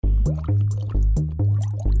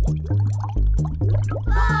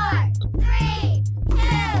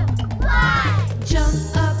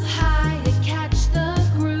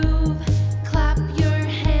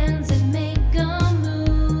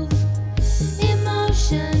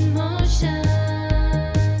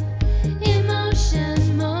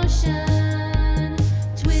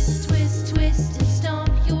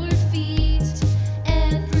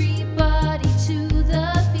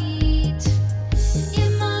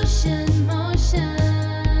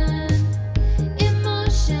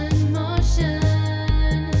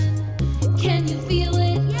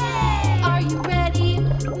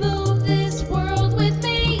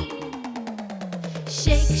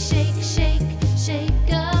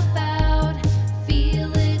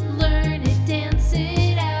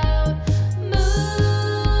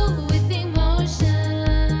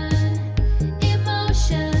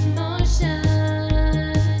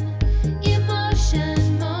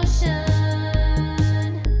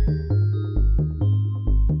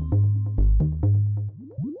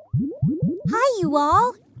you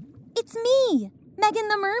all. It's me, Megan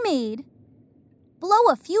the Mermaid. Blow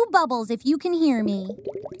a few bubbles if you can hear me.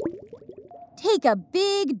 Take a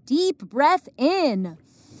big, deep breath in.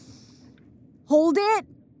 Hold it,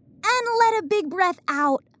 and let a big breath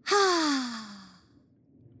out.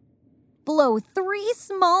 Blow 3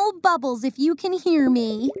 small bubbles if you can hear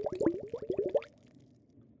me.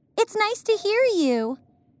 It's nice to hear you.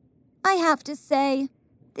 I have to say,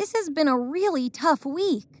 this has been a really tough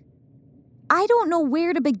week. I don't know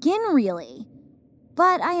where to begin, really.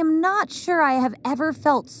 But I am not sure I have ever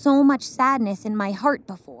felt so much sadness in my heart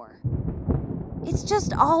before. It's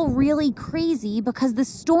just all really crazy because the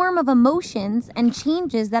storm of emotions and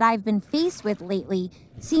changes that I've been faced with lately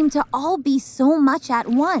seem to all be so much at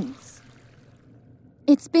once.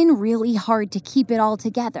 It's been really hard to keep it all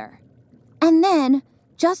together. And then,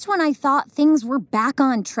 just when I thought things were back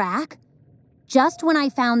on track, just when I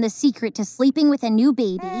found the secret to sleeping with a new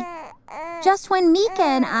baby, just when Mika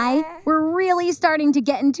and I were really starting to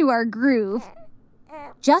get into our groove,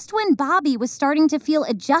 just when Bobby was starting to feel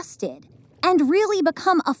adjusted and really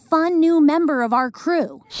become a fun new member of our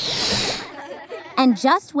crew, and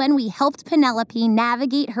just when we helped Penelope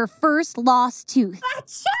navigate her first lost tooth,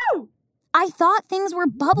 Achoo! I thought things were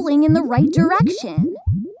bubbling in the right direction.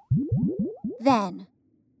 Then,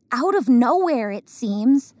 out of nowhere it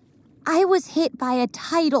seems, I was hit by a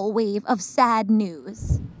tidal wave of sad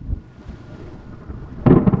news.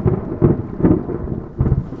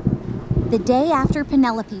 The day after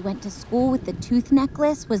Penelope went to school with the tooth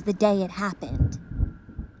necklace was the day it happened.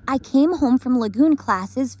 I came home from Lagoon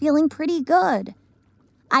classes feeling pretty good.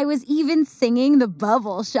 I was even singing the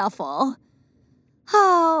Bubble Shuffle.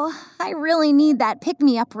 Oh, I really need that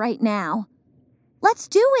pick-me-up right now. Let's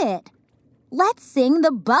do it. Let's sing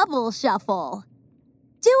the Bubble Shuffle.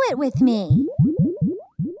 Do it with me.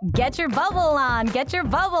 Get your bubble on, get your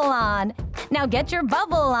bubble on. Now get your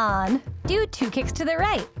bubble on. Do 2 kicks to the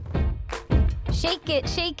right. Shake it,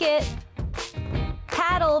 shake it.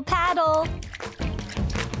 Paddle, paddle.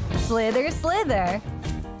 Slither, slither.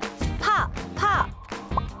 Pop, pop.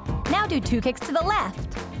 Now do 2 kicks to the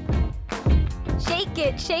left. Shake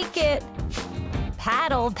it, shake it.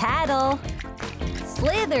 Paddle, paddle.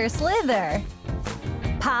 Slither, slither.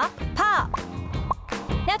 Pop, pop.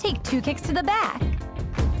 Now take 2 kicks to the back.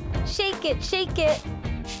 Shake it, shake it.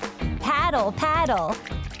 Paddle, paddle.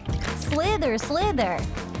 Slither, slither.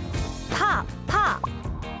 Pop, pop.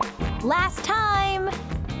 Last time.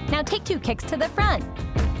 Now take 2 kicks to the front.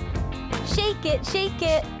 Shake it, shake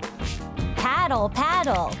it. Paddle,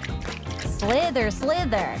 paddle. Slither,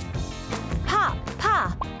 slither. Pop,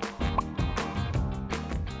 pop.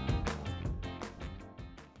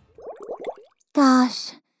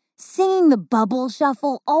 Gosh, singing the Bubble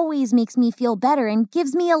Shuffle always makes me feel better and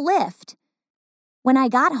gives me a lift. When I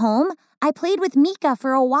got home, I played with Mika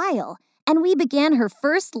for a while, and we began her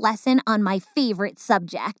first lesson on my favorite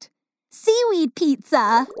subject, seaweed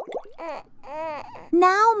pizza.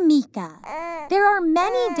 Now, Mika, there are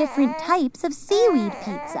many different types of seaweed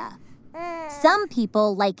pizza. Some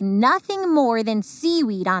people like nothing more than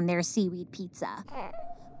seaweed on their seaweed pizza.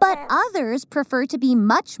 But others prefer to be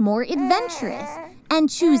much more adventurous and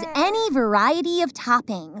choose any variety of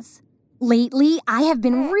toppings. Lately, I have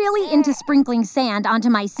been really into sprinkling sand onto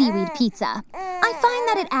my seaweed pizza. I find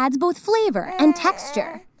that it adds both flavor and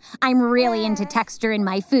texture. I'm really into texture in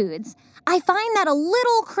my foods. I find that a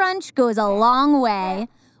little crunch goes a long way,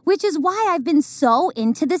 which is why I've been so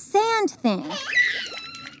into the sand thing.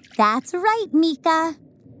 That's right, Mika.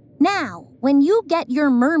 Now, when you get your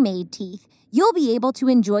mermaid teeth, you'll be able to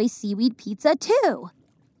enjoy seaweed pizza too.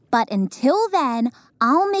 But until then,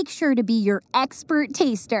 I'll make sure to be your expert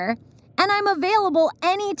taster. And I'm available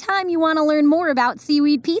anytime you want to learn more about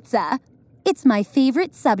seaweed pizza. It's my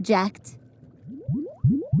favorite subject.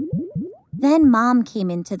 Then Mom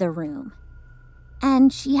came into the room.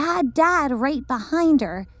 And she had Dad right behind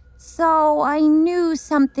her, so I knew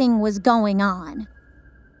something was going on.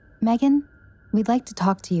 Megan, we'd like to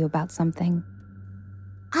talk to you about something.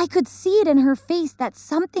 I could see it in her face that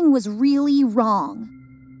something was really wrong.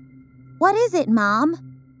 What is it,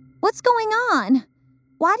 Mom? What's going on?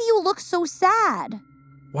 Why do you look so sad?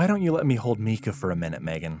 Why don't you let me hold Mika for a minute,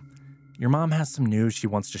 Megan? Your mom has some news she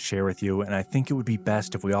wants to share with you, and I think it would be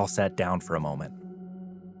best if we all sat down for a moment.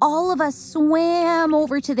 All of us swam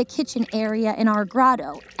over to the kitchen area in our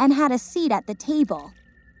grotto and had a seat at the table.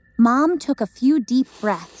 Mom took a few deep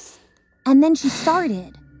breaths, and then she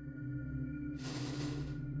started.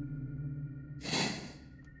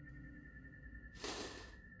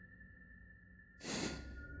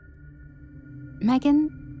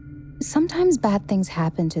 Megan, sometimes bad things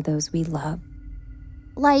happen to those we love.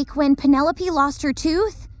 Like when Penelope lost her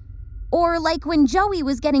tooth? Or like when Joey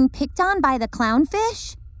was getting picked on by the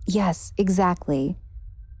clownfish? Yes, exactly.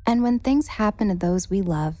 And when things happen to those we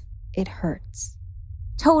love, it hurts.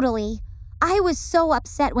 Totally. I was so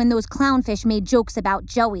upset when those clownfish made jokes about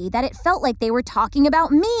Joey that it felt like they were talking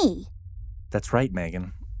about me. That's right,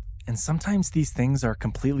 Megan. And sometimes these things are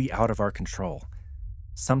completely out of our control.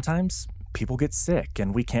 Sometimes people get sick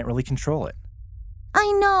and we can't really control it.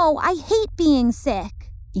 I know, I hate being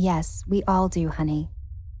sick. Yes, we all do, honey.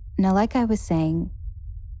 Now, like I was saying,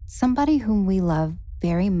 somebody whom we love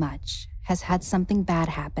very much has had something bad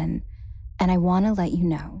happen, and I want to let you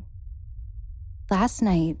know. Last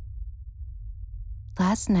night,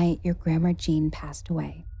 your Grandma Jean passed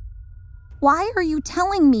away. Why are you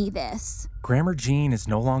telling me this? Grandma Jean is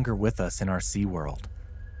no longer with us in our sea world.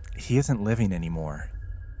 He isn't living anymore.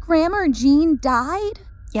 Grandma Jean died?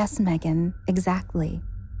 Yes, Megan, exactly.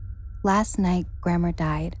 Last night, Grandma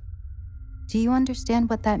died. Do you understand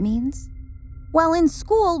what that means? Well, in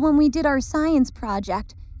school, when we did our science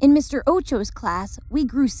project, in Mr. Ocho's class, we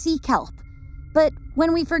grew sea kelp. But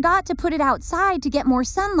when we forgot to put it outside to get more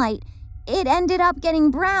sunlight, it ended up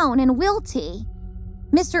getting brown and wilty.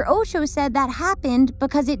 Mr. Ocho said that happened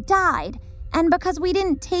because it died and because we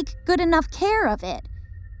didn't take good enough care of it.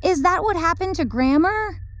 Is that what happened to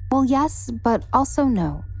Grandma? Well, yes, but also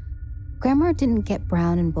no. Grandma didn't get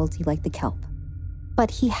brown and wilty like the kelp.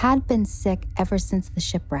 But he had been sick ever since the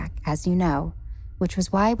shipwreck, as you know, which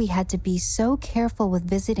was why we had to be so careful with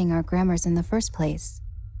visiting our grandmas in the first place.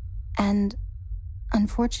 And,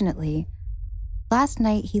 unfortunately, last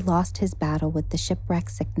night he lost his battle with the shipwreck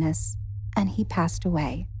sickness, and he passed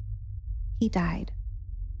away. He died.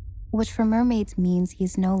 Which for mermaids means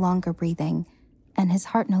he's no longer breathing, and his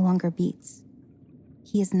heart no longer beats.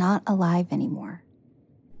 He is not alive anymore.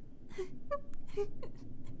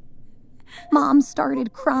 Mom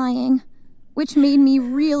started crying, which made me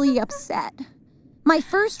really upset. My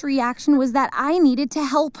first reaction was that I needed to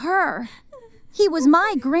help her. He was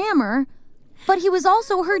my Grandma, but he was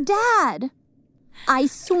also her dad. I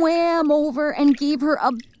swam over and gave her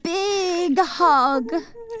a big hug.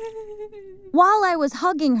 While I was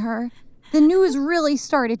hugging her, the news really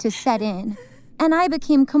started to set in, and I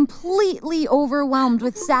became completely overwhelmed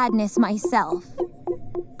with sadness myself.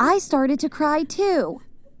 I started to cry too.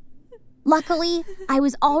 Luckily, I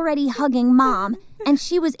was already hugging Mom, and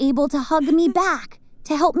she was able to hug me back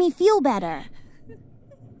to help me feel better.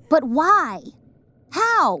 But why?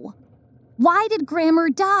 How? Why did Grandma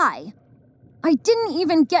die? I didn't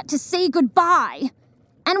even get to say goodbye.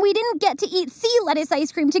 And we didn't get to eat sea lettuce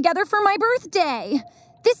ice cream together for my birthday.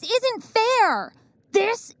 This isn't fair.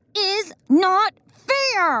 This is not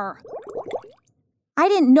fair. I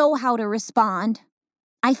didn't know how to respond.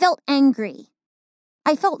 I felt angry.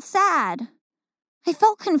 I felt sad. I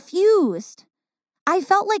felt confused. I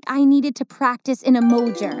felt like I needed to practice an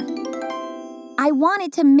emojer. I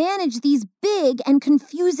wanted to manage these big and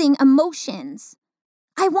confusing emotions.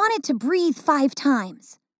 I wanted to breathe 5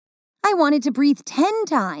 times. I wanted to breathe 10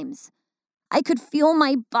 times. I could feel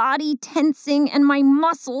my body tensing and my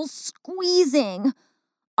muscles squeezing.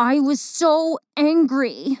 I was so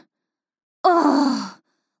angry. Ugh,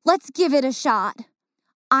 let's give it a shot.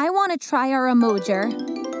 I want to try our emojer.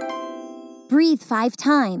 Breathe 5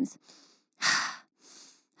 times.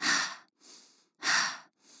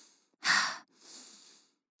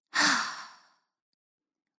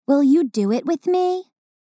 Will you do it with me?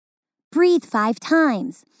 Breathe 5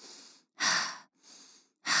 times.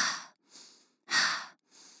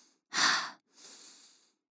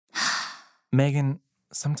 Megan,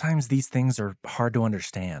 sometimes these things are hard to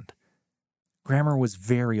understand. Grandma was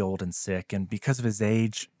very old and sick, and because of his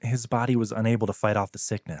age, his body was unable to fight off the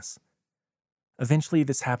sickness. Eventually,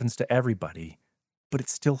 this happens to everybody, but it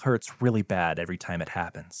still hurts really bad every time it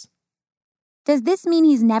happens. Does this mean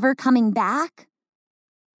he's never coming back?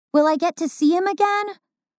 Will I get to see him again?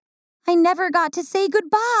 I never got to say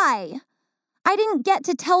goodbye. I didn't get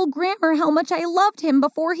to tell Grandma how much I loved him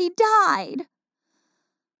before he died.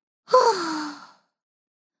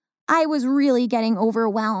 I was really getting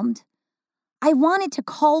overwhelmed. I wanted to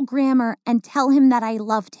call Grandma and tell him that I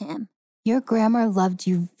loved him. Your grandma loved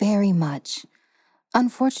you very much.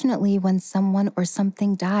 Unfortunately, when someone or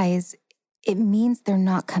something dies, it means they're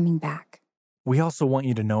not coming back. We also want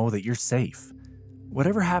you to know that you're safe.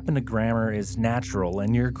 Whatever happened to Grandma is natural,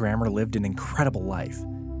 and your grandma lived an incredible life.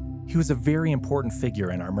 He was a very important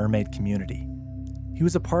figure in our mermaid community. He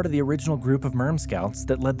was a part of the original group of Merm Scouts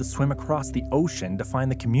that led the swim across the ocean to find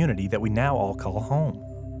the community that we now all call home.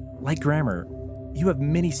 Like Grandma, you have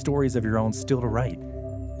many stories of your own still to write,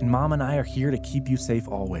 and Mom and I are here to keep you safe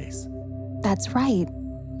always. That's right.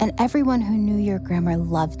 and everyone who knew your grandma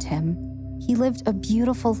loved him. He lived a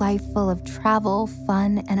beautiful life full of travel,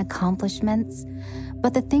 fun, and accomplishments.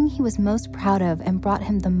 But the thing he was most proud of and brought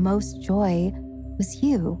him the most joy was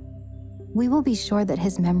you. We will be sure that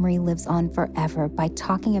his memory lives on forever by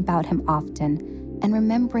talking about him often and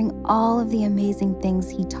remembering all of the amazing things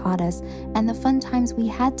he taught us and the fun times we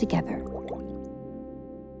had together.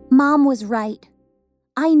 Mom was right.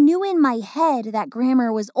 I knew in my head that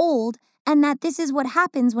Grammar was old and that this is what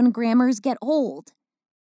happens when Grammars get old.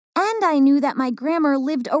 And I knew that my Grammar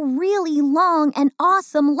lived a really long and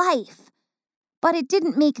awesome life. But it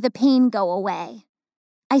didn't make the pain go away.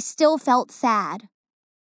 I still felt sad.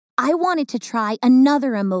 I wanted to try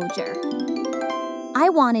another emoji. I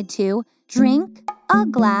wanted to drink a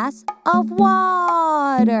glass of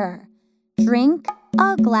water. Drink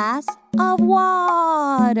a glass of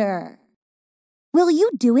water. Will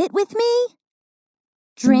you do it with me?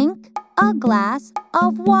 Drink a glass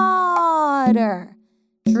of water.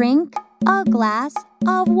 Drink a glass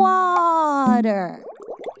of water.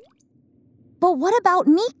 But what about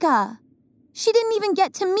Mika? She didn't even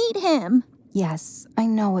get to meet him. Yes, I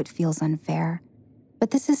know it feels unfair,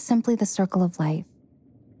 but this is simply the circle of life.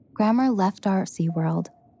 Grammar left our SeaWorld,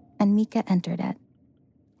 and Mika entered it.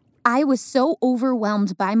 I was so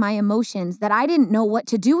overwhelmed by my emotions that I didn't know what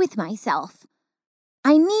to do with myself.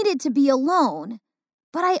 I needed to be alone,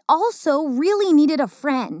 but I also really needed a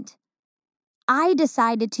friend. I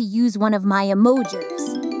decided to use one of my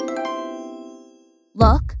emojis.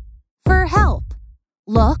 Look for help.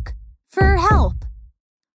 Look for help.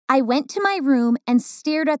 I went to my room and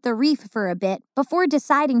stared at the reef for a bit before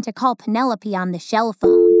deciding to call Penelope on the shell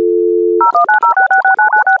phone.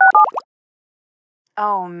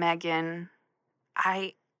 Oh, Megan,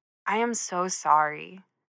 I am so sorry.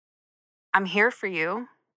 I'm here for you.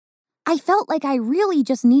 I felt like I really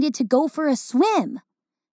just needed to go for a swim.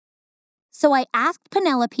 So I asked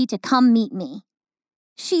Penelope to come meet me.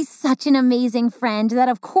 She's such an amazing friend that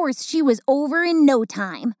of course she was over in no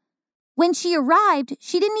time. When she arrived,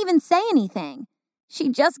 she didn't even say anything. She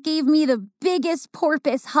just gave me the biggest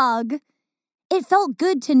porpoise hug. It felt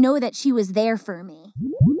good to know that she was there for me.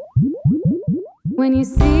 When you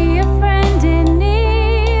see a friend in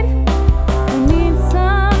need, who needs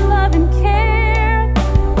some love and care,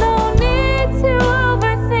 no need to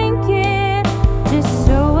overthink it. Just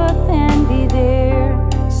show up and be there.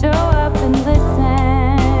 Show up and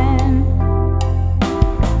listen.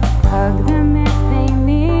 Hug them if they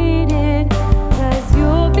need it, 'cause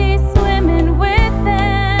you'll be swimming with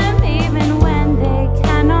them even when they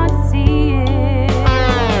cannot see it.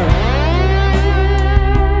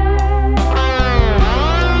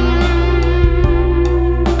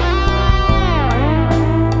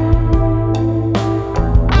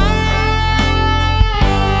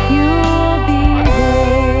 You'll be there.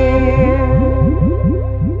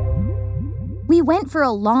 We went for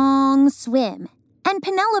a long swim, and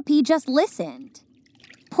Penelope just listened.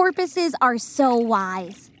 Porpoises are so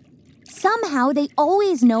wise. Somehow they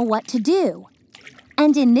always know what to do.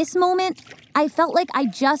 And in this moment, I felt like I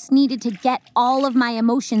just needed to get all of my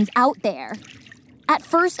emotions out there. At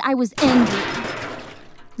first, I was angry.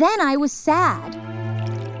 Then I was sad.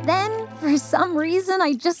 Then, for some reason,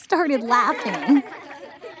 I just started laughing.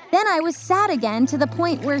 Then I was sad again to the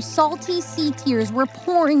point where salty sea tears were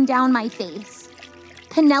pouring down my face.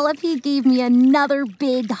 Penelope gave me another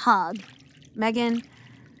big hug. Megan,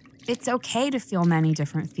 it's okay to feel many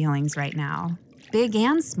different feelings right now, big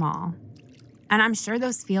and small. And I'm sure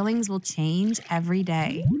those feelings will change every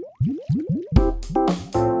day.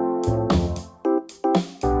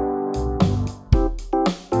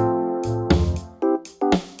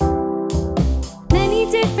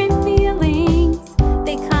 Many different feelings,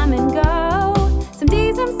 they come and go. Some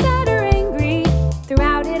days I'm sad or angry,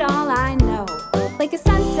 throughout it all I know. Like a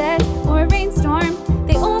sunset or a rainstorm,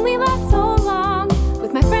 they only last so long.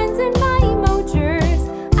 With my friends and my emojis,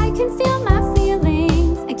 I can feel my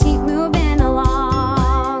feelings and keep moving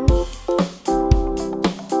along.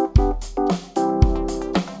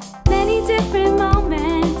 Many different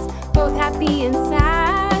moments, both happy and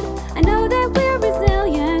sad. I know that we're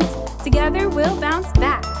resilient, together we'll bounce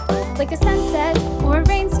back. Like a sunset or a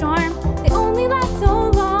rainstorm, they only last so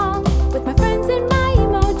long. With my friends and my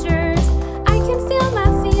emojis, I can feel my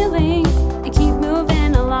feelings and keep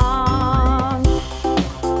moving along.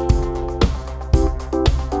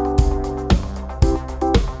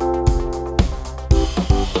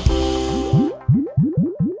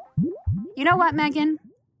 You know what, Megan?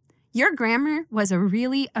 Your Grammar was a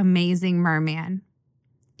really amazing merman.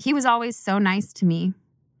 He was always so nice to me.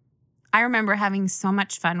 I remember having so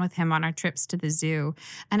much fun with him on our trips to the zoo,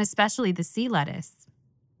 and especially the sea lettuce.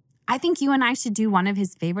 I think you and I should do one of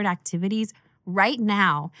his favorite activities right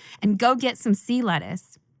now and go get some sea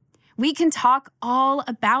lettuce. We can talk all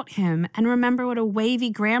about him and remember what a wavy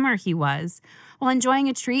grammar he was while enjoying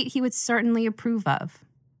a treat he would certainly approve of.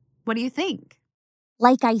 What do you think?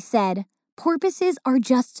 Like I said, porpoises are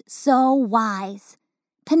just so wise.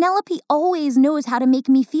 Penelope always knows how to make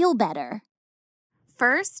me feel better.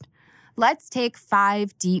 First, let's take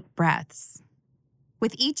 5 deep breaths.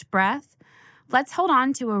 With each breath, let's hold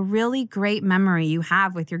on to a really great memory you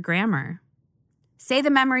have with your grammar. Say the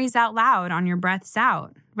memories out loud on your breaths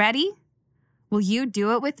out. Ready? Will you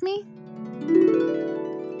do it with me?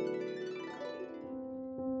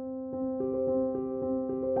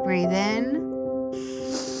 Breathe in.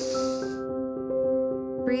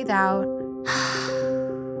 Breathe out.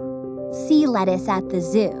 Sea lettuce at the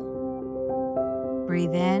zoo.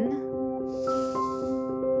 Breathe in.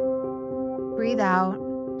 Breathe out.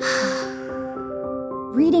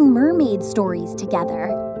 Reading mermaid stories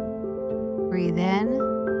together. Breathe in.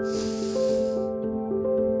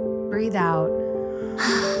 Breathe out.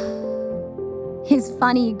 His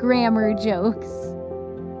funny grammar jokes.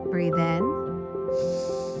 Breathe in.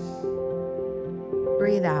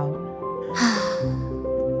 Breathe out.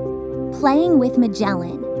 Playing with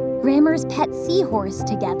Magellan, Grammar's pet seahorse,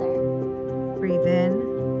 together. Breathe in.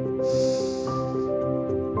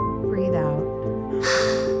 Breathe out.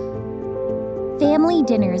 Family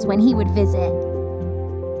dinners when he would visit.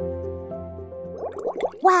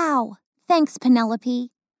 Wow, thanks,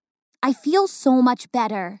 Penelope. I feel so much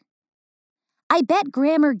better. I bet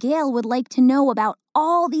Grammar Gale would like to know about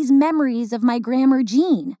all these memories of my Grammar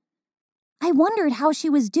Jean. I wondered how she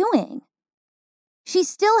was doing. She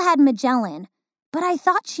still had Magellan, but I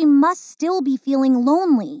thought she must still be feeling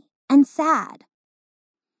lonely and sad.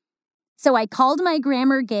 So I called my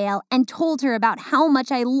Grammar Gale and told her about how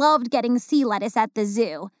much I loved getting sea lettuce at the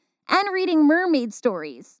zoo and reading mermaid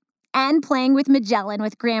stories and playing with Magellan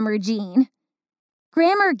with Grammar Jean.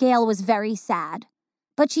 Grammar Gale was very sad,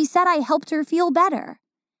 but she said I helped her feel better.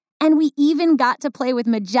 And we even got to play with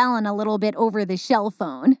Magellan a little bit over the shell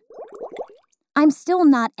phone. I'm still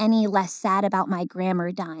not any less sad about my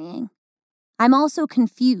grammar dying. I'm also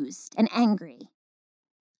confused and angry.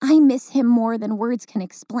 I miss him more than words can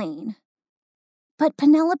explain. But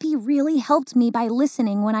Penelope really helped me by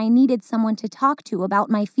listening when I needed someone to talk to about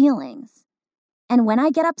my feelings. And when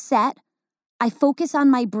I get upset, I focus on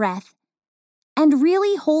my breath and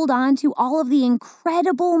really hold on to all of the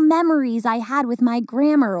incredible memories I had with my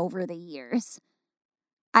grammar over the years.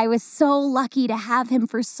 I was so lucky to have him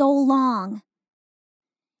for so long.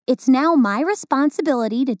 It's now my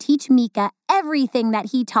responsibility to teach Mika everything that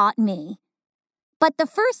he taught me. But the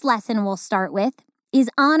first lesson we'll start with is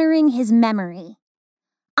honoring his memory.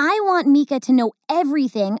 I want Mika to know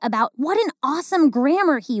everything about what an awesome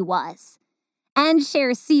grammar he was, and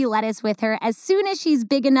share sea lettuce with her as soon as she's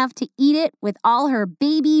big enough to eat it with all her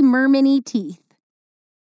baby mermany teeth.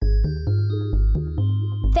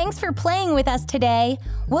 Thanks for playing with us today.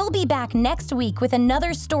 We'll be back next week with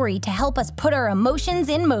another story to help us put our emotions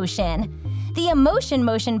in motion. The Emotion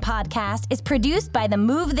Motion podcast is produced by the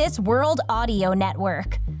Move This World Audio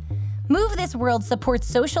Network. Move This World supports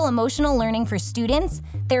social emotional learning for students,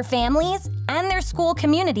 their families, and their school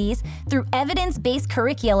communities through evidence-based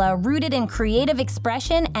curricula rooted in creative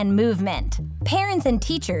expression and movement. Parents and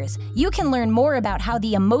teachers, you can learn more about how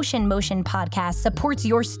the Emotion Motion podcast supports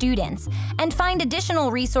your students and find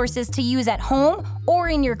additional resources to use at home or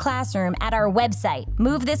in your classroom at our website,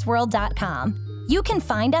 movethisworld.com. You can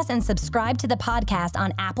find us and subscribe to the podcast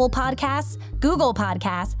on Apple Podcasts, Google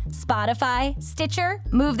Podcasts, Spotify, Stitcher,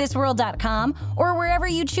 movethisworld.com, or wherever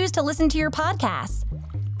you choose to listen to your podcasts.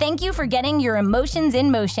 Thank you for getting your emotions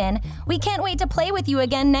in motion. We can't wait to play with you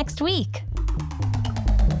again next week.